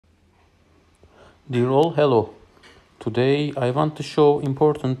Dear all, hello. Today I want to show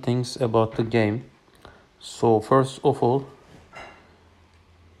important things about the game. So first of all,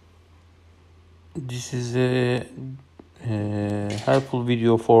 this is a helpful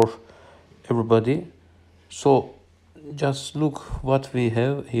video for everybody. So just look what we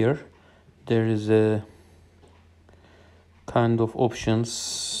have here. There is a kind of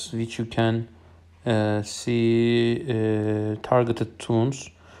options which you can see targeted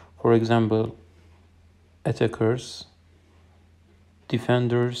tunes. For example, attackers,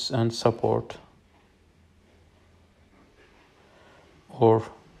 defenders and support, or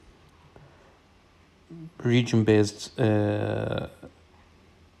region-based as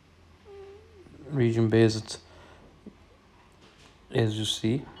you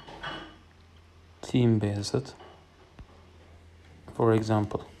see, team-based. For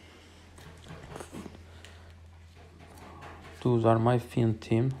example, those are my fin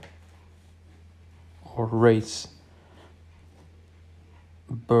team, or race,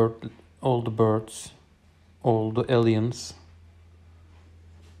 all the birds, all the aliens,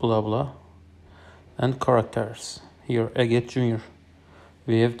 blah blah, and characters. Here, Eggett Jr.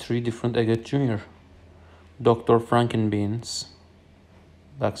 We have 3 different Eggett Jr. Dr. Frankenbeans,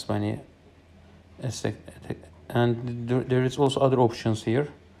 Bugs Bunny, and there is also other options here.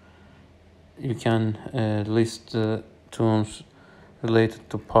 You can list the tunes related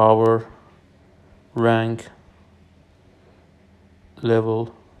to power, rank,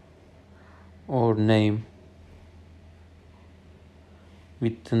 level, or name.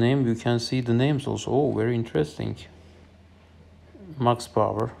 With the name you can see the names also. Oh, very interesting. Max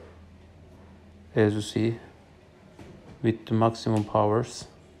power, as you see, with the maximum powers.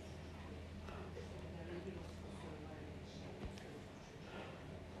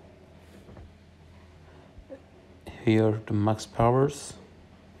 Here the max powers,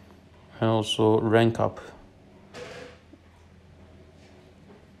 and also rank up.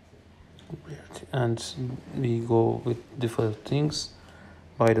 And we go with different things.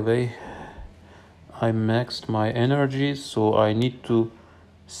 By the way, I maxed my energy, so I need to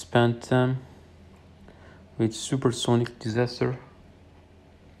spend them with supersonic disaster.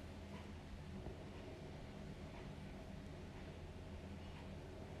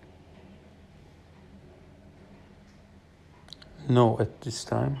 No, at this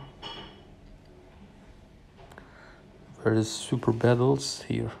time. Where is super battles?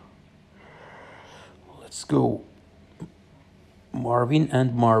 Here. Let's go. Marvin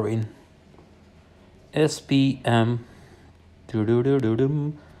and Marvin. SPM.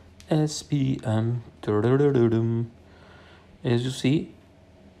 SPM. As you see,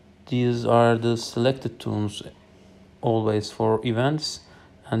 these are the selected tunes always for events,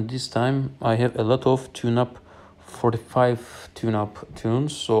 and this time I have a lot of tune-up, 45 tune-up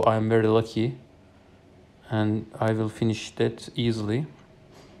tunes, so I'm very lucky and I will finish that easily.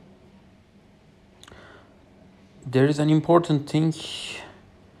 There is an important thing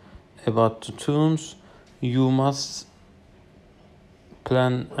about the tunes. You must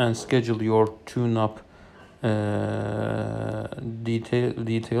plan and schedule your tune-up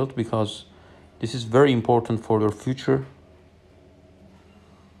detailed, because this is very important for your future.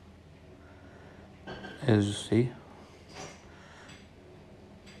 As you see.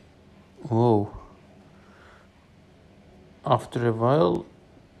 Whoa. After a while,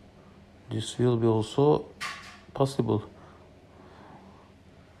 this will be also possible.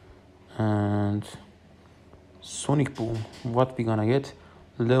 And Sonic Boom, what we gonna get?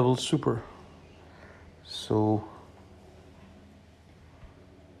 Level super. So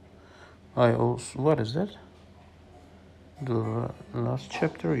I also, what is that? The last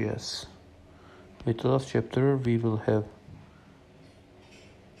chapter, yes. With the last chapter we will have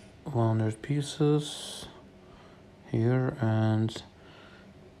 100 pieces here and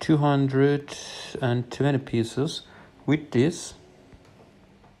 220 pieces. With this,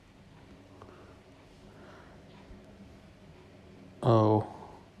 oh,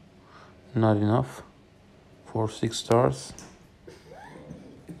 not enough for 6 stars.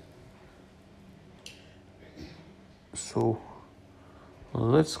 So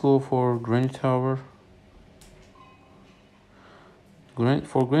let's go for Granite Tower.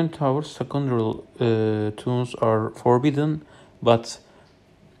 For Granite Tower, secondary tunes are forbidden, but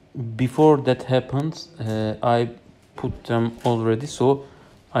before that happens, I put them already, so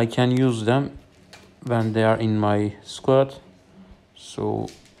I can use them when they are in my squad. So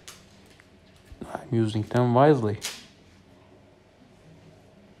I'm using them wisely.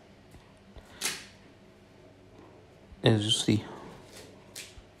 As you see.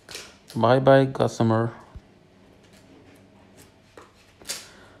 Bye bye, customer.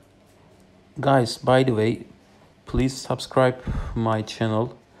 Guys, by the way, please subscribe my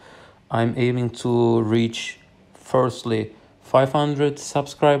channel. I'm aiming to reach firstly 500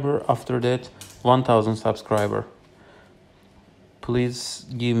 subscriber, after that 1000 subscriber. Please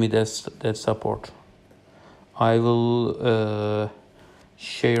give me that support. I will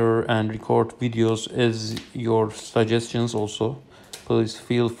share and record videos as your suggestions also. Please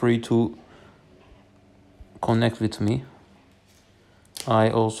feel free to connect with me.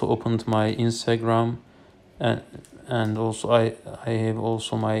 I also opened my Instagram, and also I have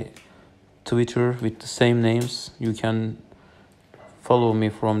also my Twitter with the same names. You can follow me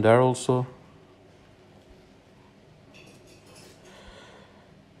from there also.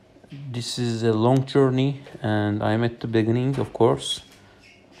 This is a long journey and I'm at the beginning, of course,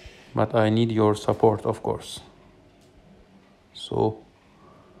 but I need your support, of course. So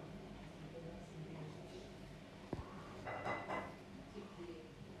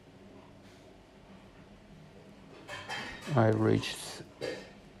I reached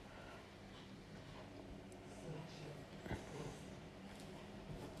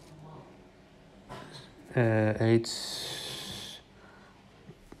 8th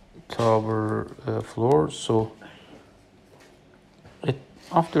tower floor. So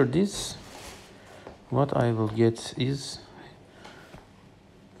after this, what I will get is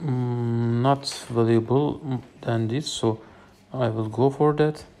not valuable than this, so I will go for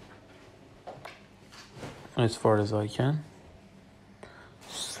that as far as I can.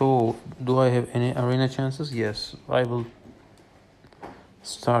 So do I have any arena chances? Yes, I will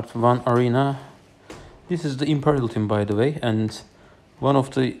start one arena. This is the Imperial team, by the way, and one of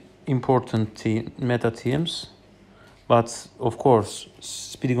the important meta teams. But of course,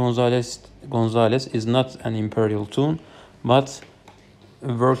 Speedy Gonzalez is not an Imperial toon, but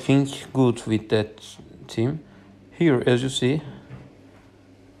working good with that team. Here, as you see,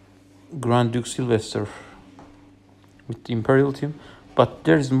 Grand Duke Sylvester with the Imperial team. But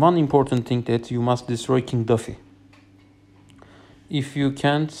there is one important thing, that you must destroy King Duffy. If you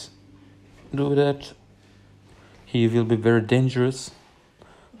can't do that, he will be very dangerous.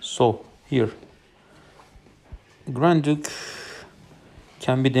 So here, Grand Duke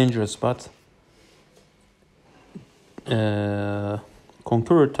can be dangerous, but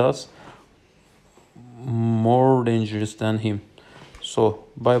Conqueror Taz more dangerous than him. So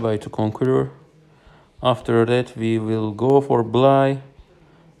bye bye to Conqueror. After that we will go for Bly,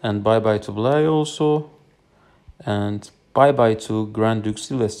 and bye bye to Bly also, and bye bye to Grand Duke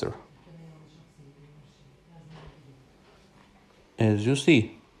Sylvester. As you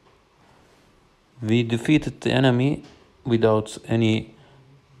see, we defeated the enemy without any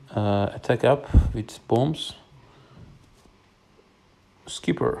attack up with bombs.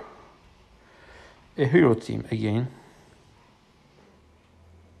 Skipper, a hero team again.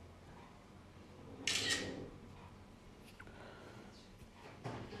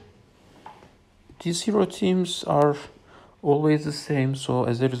 These hero teams are always the same, so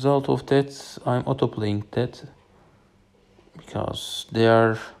as a result of that, I'm auto-playing that, because they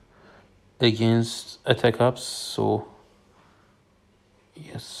are against attack ups. So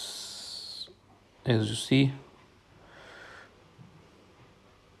yes, as you see,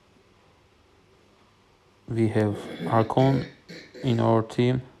 we have Archon in our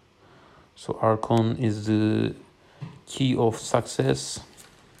team. So Archon is the key of success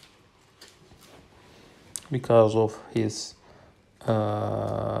because of his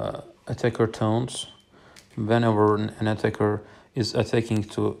attacker tones. Whenever an attacker is attacking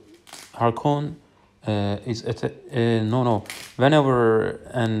to Archon, whenever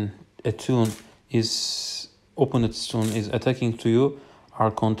a tune is opponent's tune is attacking to you,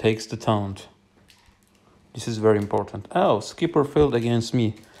 Archon takes the taunt. This is very important. Oh, Skipper failed against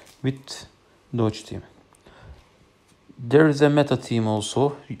me with Dodge team. There is a meta team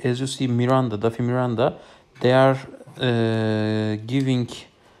also. As you see, Duffy Miranda, they are giving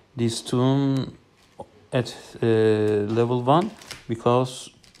this tune at level 1 because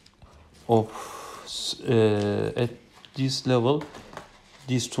of at this level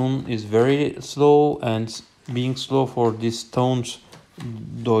this tune is very slow, and being slow for this taunt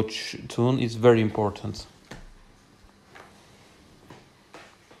dodge tune is very important.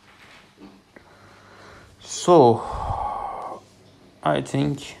 So I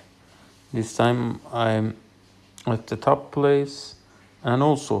think this time I'm at the top place, and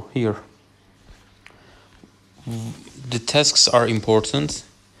also here the tasks are important,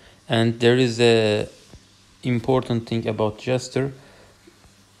 and there is a important thing about Jester.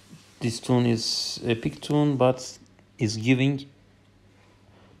 This tune is a epic tune, but is giving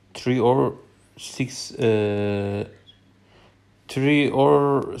 3 or 6 3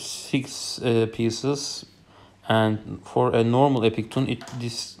 or 6 pieces, and for a normal epic tune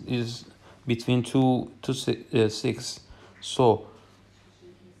this is between 2 to 6. So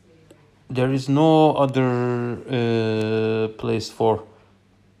there is no other place for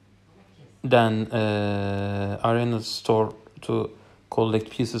than arena store to collect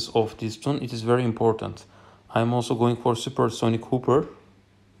pieces of this tune. It is very important. I'm also going for supersonic hooper,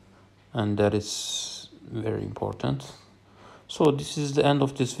 and that is very important. So this is the end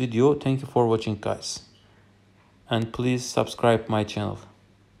of this video. Thank you for watching, guys, and please subscribe my channel.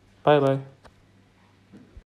 Bye bye.